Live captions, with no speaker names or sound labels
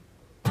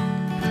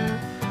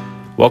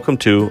Welcome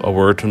to A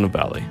Word from the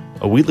Valley,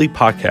 a weekly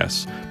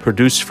podcast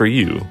produced for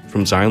you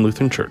from Zion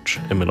Lutheran Church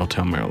in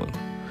Middletown, Maryland.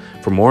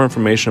 For more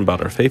information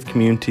about our faith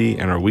community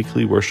and our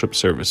weekly worship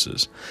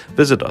services,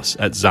 visit us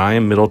at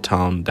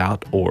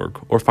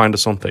zionmiddletown.org or find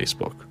us on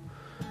Facebook.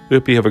 We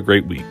hope you have a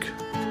great week,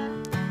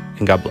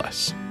 and God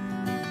bless.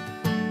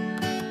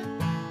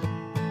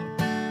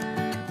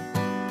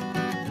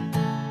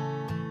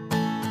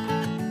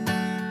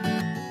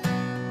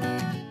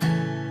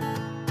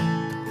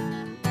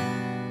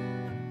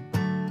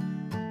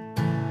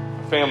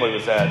 Family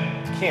was at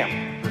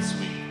camp this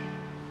week.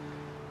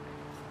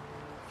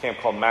 A camp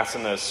called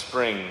Massanutten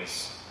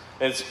Springs.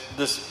 And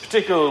this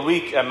particular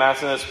week at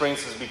Massanutten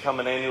Springs has become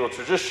an annual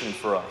tradition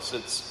for us.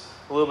 It's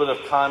a little bit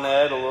of Con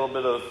Ed, a little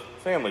bit of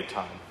family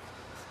time.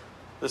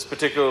 This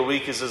particular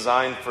week is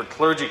designed for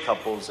clergy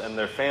couples and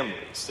their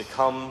families to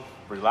come,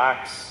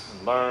 relax,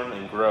 and learn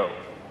and grow.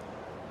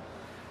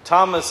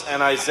 Thomas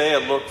and Isaiah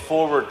look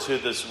forward to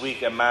this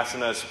week at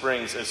Massanutten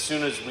Springs as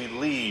soon as we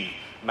leave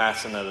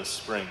Massanutten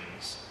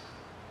Springs.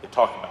 They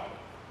talk about it.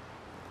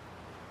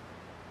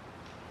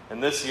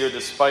 And this year,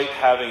 despite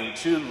having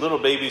two little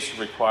babies who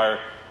require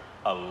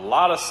a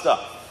lot of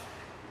stuff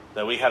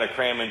that we had to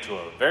cram into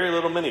a very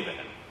little minivan,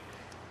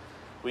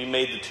 we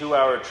made the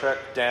 2-hour trek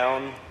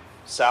down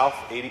south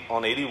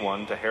on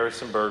 81 to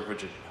Harrisonburg,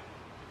 Virginia.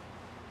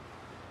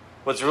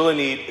 What's really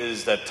neat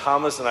is that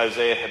Thomas and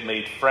Isaiah have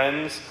made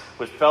friends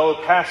with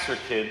fellow pastor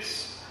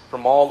kids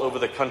from all over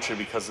the country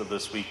because of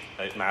this week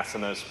at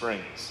Massanutten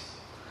Springs.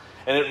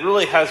 And it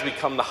really has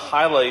become the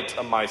highlight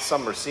of my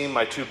summer, seeing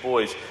my two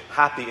boys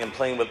happy and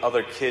playing with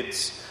other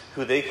kids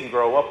who they can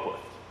grow up with,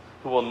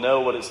 who will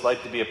know what it's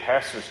like to be a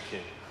pastor's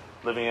kid,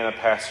 living in a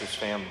pastor's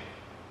family.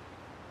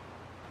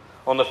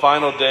 On the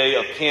final day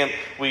of camp,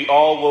 we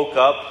all woke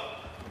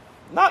up,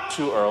 not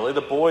too early.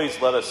 The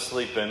boys let us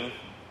sleep in.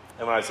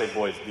 And when I say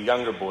boys, the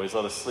younger boys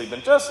let us sleep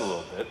in just a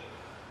little bit.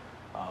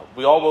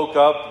 We all woke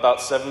up about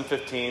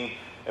 7:15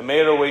 and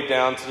made our way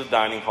down to the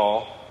dining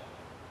hall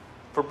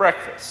for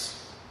breakfast.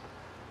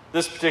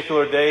 This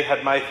particular day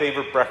had my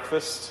favorite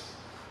breakfast,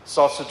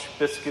 sausage,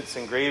 biscuits,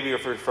 and gravy, or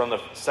if you're from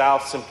the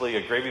South, simply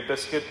a gravy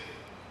biscuit.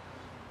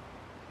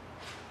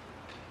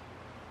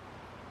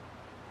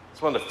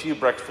 It's one of the few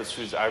breakfast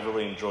foods I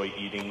really enjoy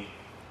eating.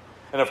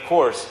 And of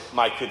course,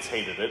 my kids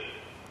hated it.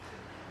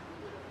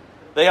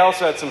 They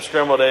also had some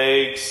scrambled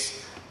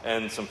eggs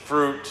and some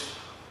fruit,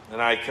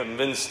 and I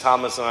convinced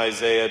Thomas and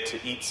Isaiah to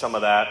eat some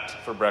of that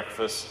for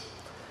breakfast.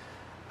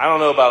 I don't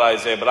know about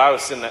Isaiah, but I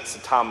was sitting next to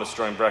Thomas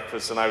during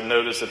breakfast, and I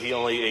noticed that he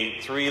only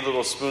ate 3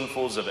 little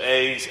spoonfuls of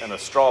eggs and a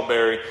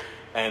strawberry,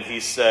 and he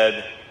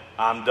said,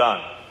 "I'm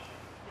done.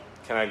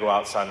 Can I go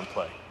outside and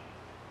play?"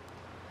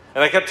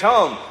 And I kept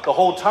telling him the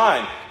whole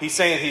time, he's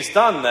saying he's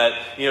done, that,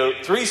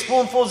 3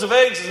 spoonfuls of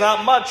eggs is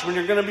not much when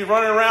you're going to be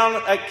running around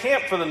at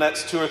camp for the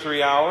next 2 or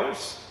 3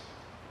 hours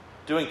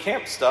doing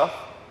camp stuff.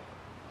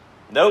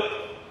 Nope,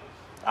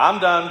 I'm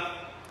done.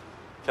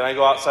 Can I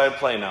go outside and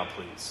play now,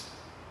 please?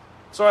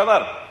 So I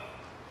let him.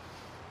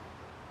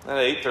 And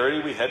at 8:30,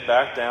 we head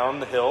back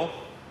down the hill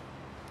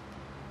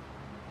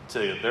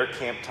to their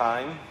camp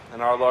time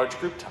and our large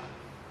group time.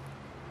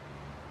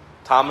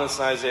 Thomas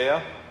and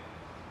Isaiah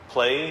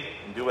play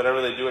and do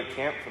whatever they do at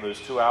camp for those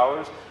 2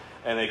 hours,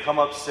 and they come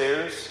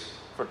upstairs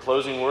for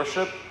closing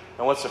worship,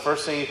 and what's the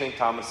first thing you think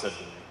Thomas said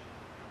to me?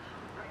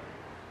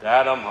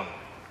 "Dad, I'm hungry."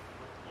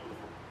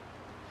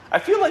 I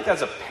feel like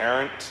as a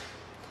parent,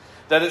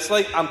 that it's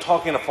like I'm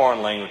talking a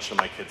foreign language to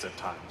my kids at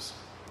times.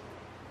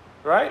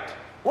 Right?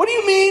 What do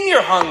you mean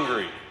you're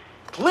hungry?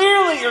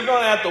 Clearly you're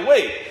going to have to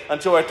wait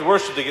until after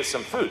worship to get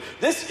some food.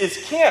 This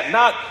is camp,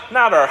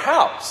 not our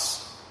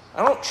house.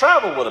 I don't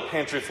travel with a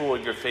pantry full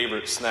of your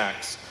favorite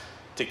snacks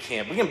to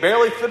camp. We can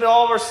barely fit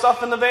all of our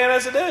stuff in the van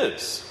as it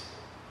is.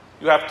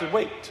 You have to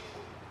wait.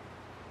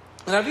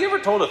 And have you ever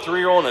told a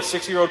 3-year-old and a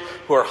 6-year-old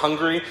who are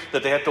hungry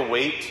that they have to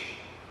wait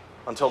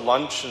until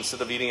lunch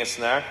instead of eating a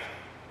snack?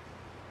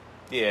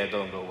 Yeah, it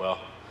doesn't go well.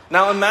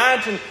 Now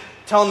imagine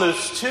telling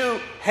those 2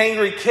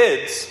 hangry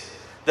kids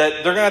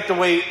that they're going to have to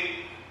wait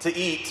to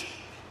eat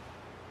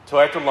till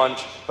after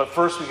lunch, but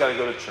first we got to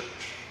go to church.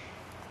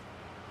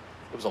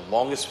 It was the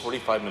longest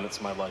 45 minutes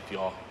of my life,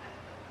 y'all.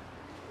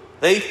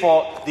 They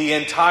fought the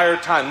entire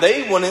time.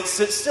 They wouldn't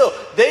sit still.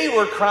 They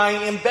were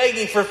crying and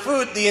begging for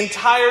food the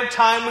entire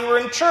time we were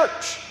in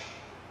church.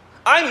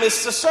 I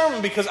missed the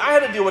sermon because I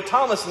had to deal with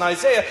Thomas and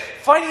Isaiah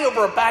fighting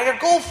over a bag of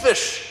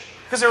goldfish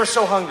because they were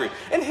so hungry.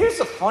 And here's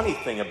the funny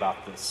thing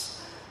about this.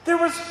 There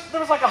was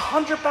like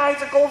 100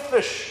 bags of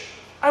goldfish.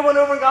 I went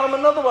over and got them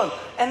another one.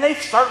 And they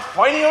start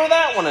fighting over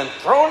that one and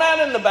throwing that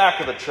in the back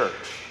of the church.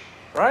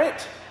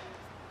 Right?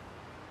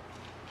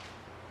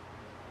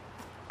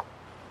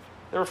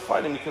 They were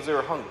fighting because they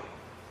were hungry.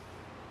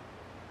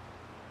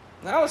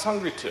 And I was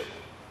hungry too.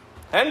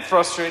 And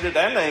frustrated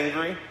and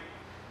angry.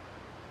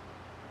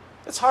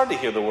 It's hard to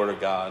hear the Word of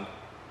God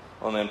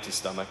on an empty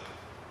stomach.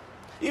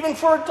 Even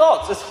for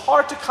adults, it's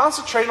hard to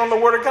concentrate on the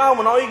Word of God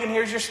when all you can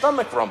hear is your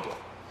stomach rumbling.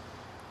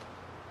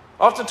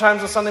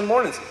 Oftentimes on Sunday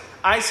mornings,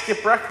 I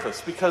skip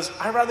breakfast because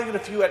I'd rather get a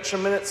few extra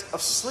minutes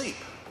of sleep.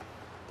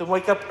 then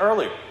wake up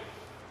earlier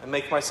and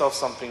make myself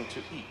something to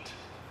eat.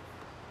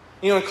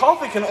 And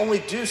coffee can only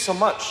do so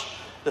much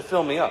to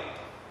fill me up.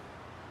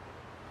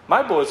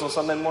 My boys on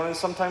Sunday mornings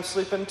sometimes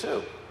sleep in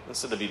too,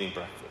 instead of eating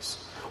breakfast.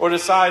 Or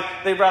decide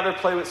they'd rather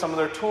play with some of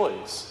their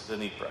toys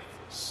than eat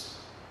breakfast.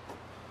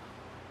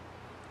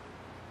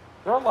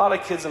 There are a lot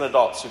of kids and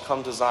adults who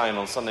come to Zion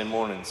on Sunday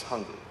mornings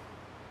hungry.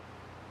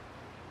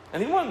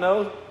 And you want to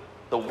know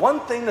the one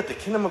thing that the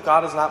kingdom of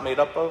God is not made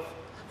up of?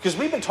 Because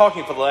we've been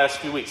talking for the last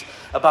few weeks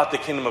about the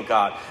kingdom of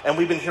God. And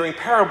we've been hearing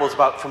parables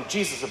from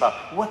Jesus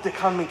about what the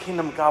coming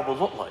kingdom of God will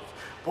look like.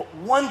 But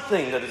one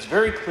thing that is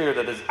very clear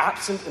that is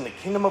absent in the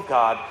kingdom of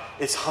God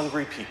is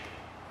hungry people.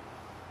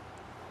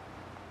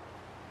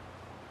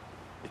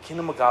 The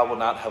kingdom of God will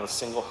not have a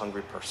single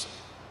hungry person.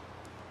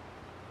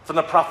 From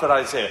the prophet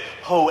Isaiah,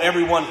 "Ho,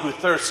 everyone who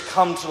thirsts,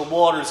 come to the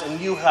waters,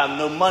 and you have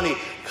no money,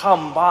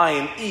 come buy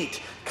and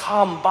eat.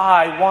 Come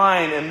buy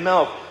wine and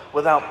milk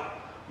without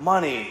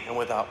money and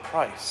without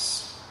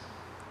price."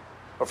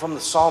 Or from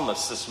the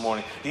psalmist this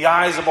morning, "The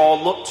eyes of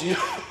all look to you,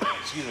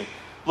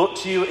 look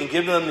to you and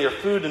give them their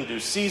food in due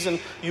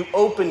season. You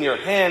open your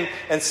hand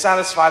and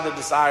satisfy the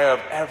desire of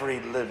every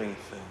living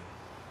thing."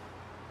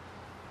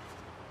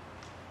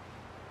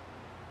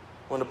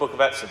 We're in the book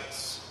of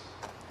Exodus.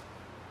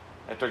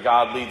 After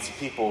God leads the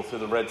people through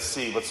the Red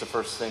Sea, what's the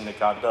first thing that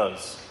God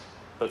does?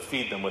 But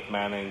feed them with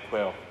manna and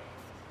quail.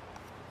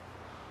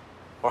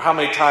 Or how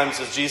many times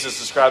does Jesus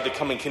describe the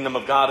coming kingdom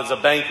of God as a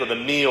banquet, a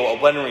meal, a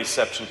wedding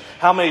reception?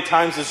 How many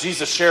times does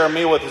Jesus share a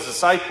meal with his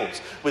disciples,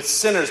 with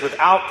sinners, with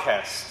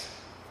outcasts?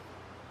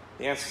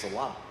 The answer is a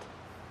lot.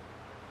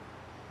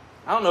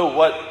 I don't know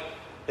what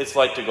it's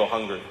like to go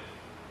hungry.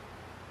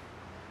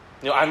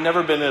 I've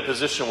never been in a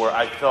position where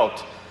I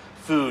felt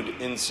food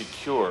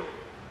insecure.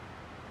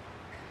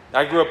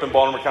 I grew up in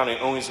Baltimore County,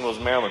 Owings Mills,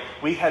 Maryland.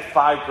 We had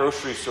 5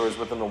 grocery stores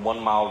within a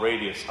 1-mile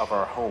radius of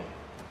our home.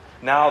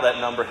 Now that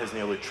number has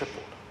nearly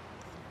tripled.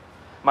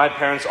 My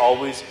parents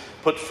always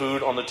put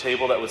food on the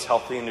table that was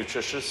healthy and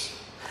nutritious.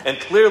 And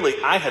clearly,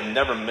 I had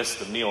never missed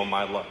a meal in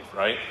my life,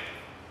 right?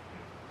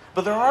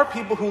 But there are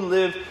people who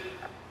live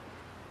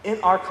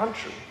in our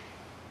country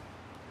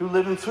who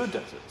live in food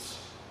deserts.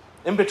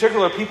 In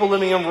particular, people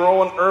living in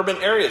rural and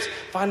urban areas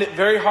find it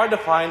very hard to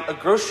find a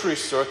grocery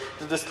store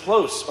that is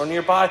close or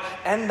nearby,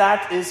 and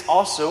that is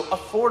also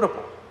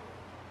affordable.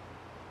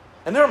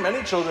 And there are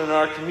many children in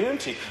our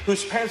community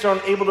whose parents are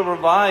unable to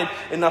provide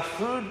enough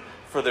food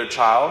for their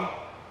child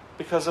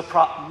because of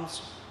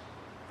problems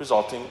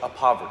resulting of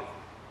poverty.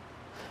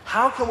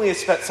 How can we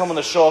expect someone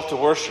to show up to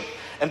worship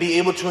and be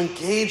able to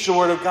engage the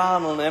Word of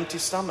God on an empty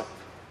stomach?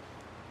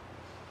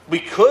 We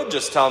could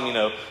just tell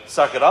them,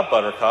 suck it up,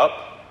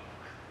 buttercup.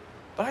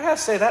 But I got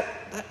to say,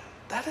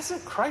 that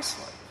isn't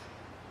Christ-like.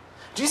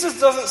 Jesus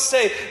doesn't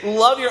say,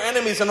 love your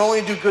enemies and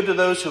only do good to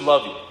those who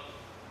love you.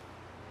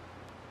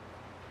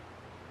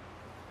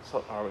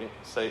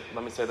 So,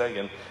 let me say that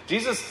again.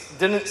 Jesus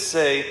didn't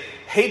say,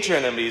 hate your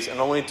enemies and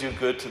only do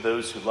good to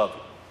those who love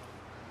you.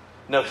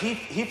 No,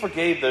 he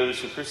forgave those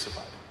who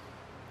crucified him.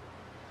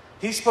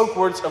 He spoke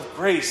words of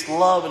grace,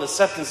 love, and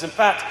acceptance. In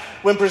fact,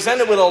 when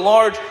presented with a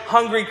large,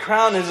 hungry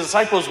crowd, his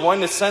disciples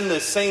wanted to send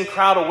this same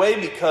crowd away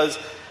because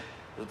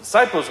the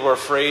disciples were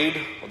afraid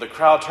of the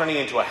crowd turning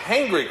into a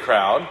hangry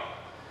crowd.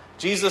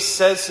 Jesus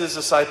says to his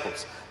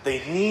disciples,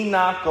 they need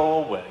not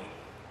go away.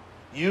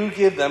 You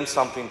give them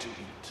something to eat.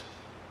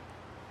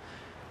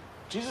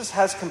 Jesus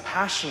has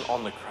compassion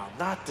on the crowd,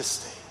 not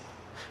disdain.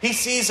 He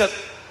sees that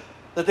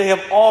they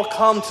have all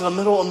come to the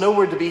middle of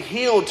nowhere to be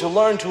healed, to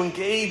learn to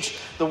engage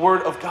the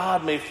Word of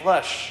God made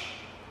flesh.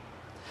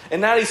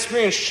 And that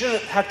experience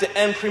shouldn't have to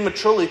end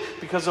prematurely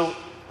because of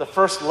the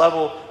first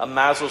level of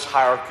Maslow's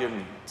hierarchy of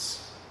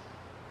needs.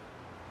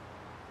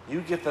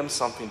 You give them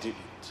something to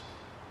eat.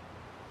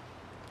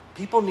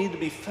 People need to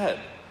be fed.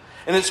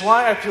 And it's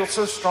why I feel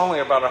so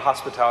strongly about our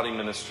hospitality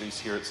ministries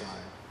here at Zion.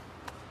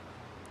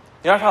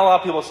 I've had a lot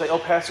of people say,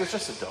 Pastor, it's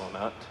just a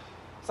donut.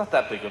 It's not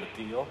that big of a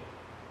deal.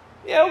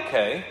 Yeah,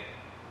 okay.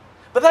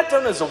 But that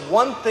donut is the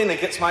one thing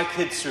that gets my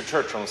kids through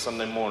church on a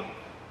Sunday morning.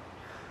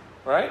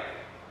 Right?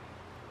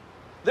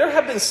 There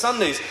have been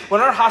Sundays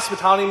when our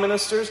hospitality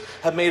ministers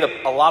have made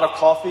a lot of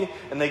coffee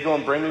and they go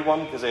and bring me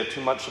one because they have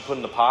too much to put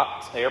in the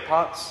air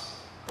pots.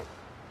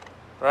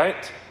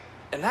 Right?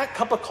 And that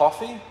cup of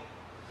coffee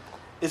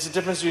is the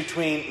difference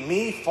between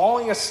me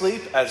falling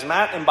asleep as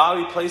Matt and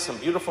Bobby play some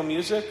beautiful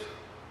music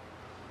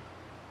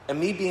and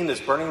me being this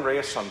burning ray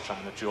of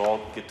sunshine that you all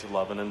get to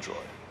love and enjoy.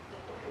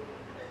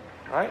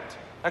 Right?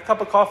 That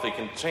cup of coffee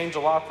can change a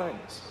lot of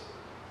things.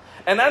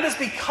 And that is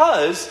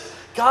because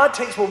God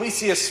takes what we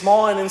see as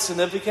small and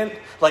insignificant,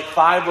 like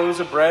 5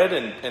 loaves of bread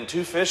and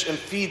 2 fish, and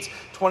feeds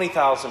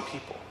 20,000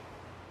 people.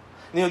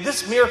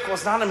 This miracle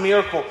is not a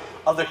miracle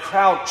of the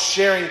crowd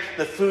sharing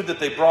the food that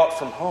they brought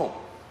from home.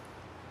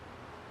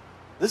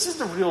 This is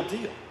the real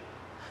deal.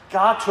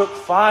 God took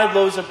 5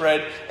 loaves of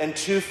bread and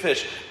 2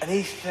 fish, and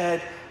he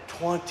fed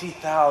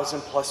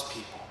 20,000 plus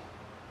people.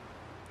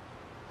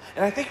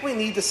 And I think we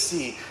need to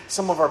see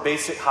some of our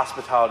basic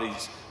hospitality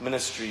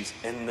ministries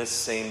in this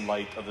same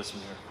light of this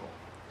miracle.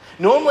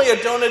 Normally a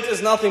donut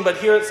is nothing, but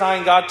here at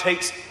Zion, God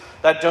takes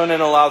that donut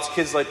and allows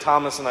kids like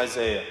Thomas and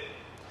Isaiah,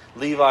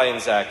 Levi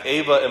and Zach,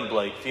 Ava and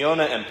Blake,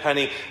 Fiona and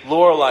Penny,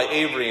 Lorelei,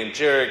 Avery and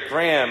Jared,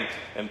 Graham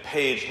and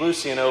Paige,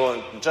 Lucy and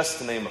Owen, just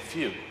to name a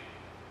few.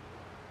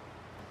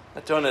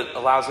 That donut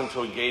allows them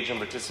to engage and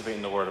participate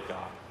in the Word of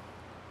God.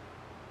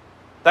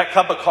 That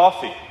cup of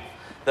coffee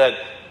that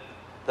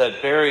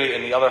Barry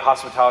and the other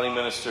hospitality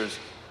ministers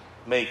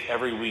make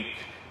every week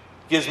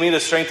gives me the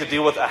strength to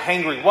deal with a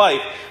hangry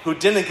wife who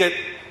didn't get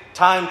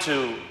time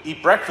to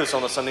eat breakfast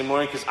on a Sunday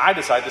morning because I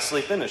decided to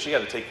sleep in and she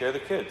had to take care of the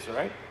kids,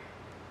 right?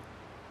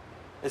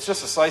 It's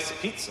just a slice of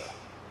pizza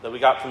that we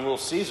got from Little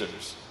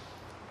Caesars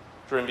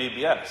during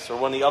VBS, or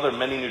one of the other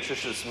many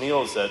nutritious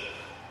meals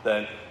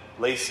that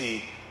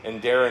Lacey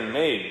and Darren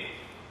made.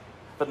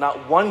 But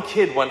not one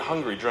kid went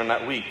hungry during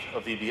that week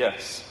of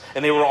VBS.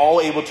 And they were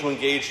all able to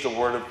engage the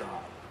Word of God.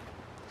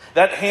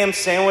 That ham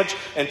sandwich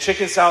and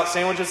chicken salad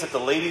sandwiches that the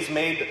ladies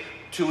made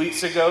 2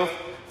 weeks ago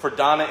for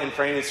Donna and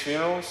Franny's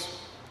funerals,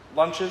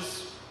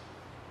 lunches,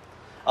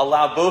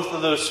 allowed both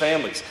of those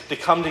families to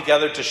come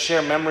together to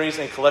share memories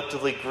and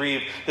collectively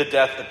grieve the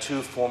death of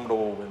two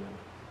formidable women.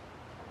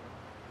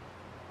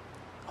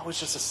 Oh, it's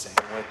just a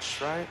sandwich,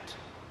 right?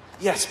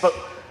 Yes,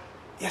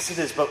 it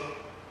is, but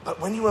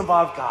when you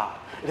involve God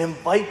and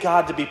invite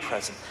God to be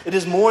present, it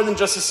is more than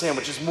just a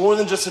sandwich, it's more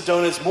than just a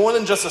donut, it's more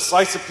than just a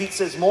slice of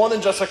pizza, it's more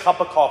than just a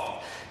cup of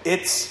coffee.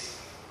 It's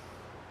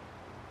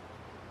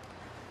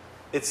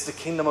the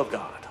kingdom of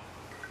God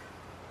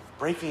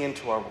breaking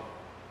into our world.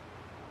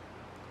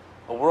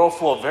 A world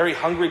full of very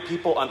hungry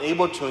people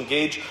unable to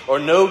engage or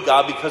know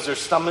God because their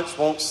stomachs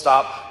won't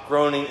stop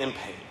groaning in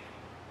pain.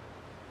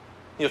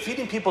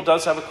 Feeding people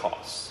does have a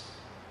cost.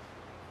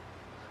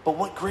 But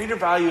what greater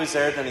value is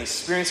there than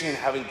experiencing and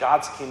having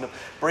God's kingdom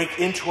break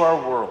into our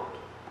world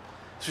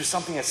through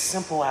something as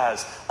simple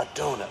as a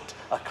donut,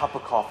 a cup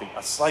of coffee,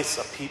 a slice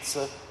of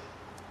pizza,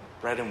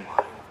 bread and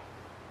wine?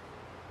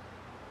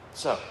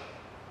 So,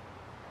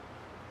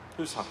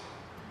 who's hungry?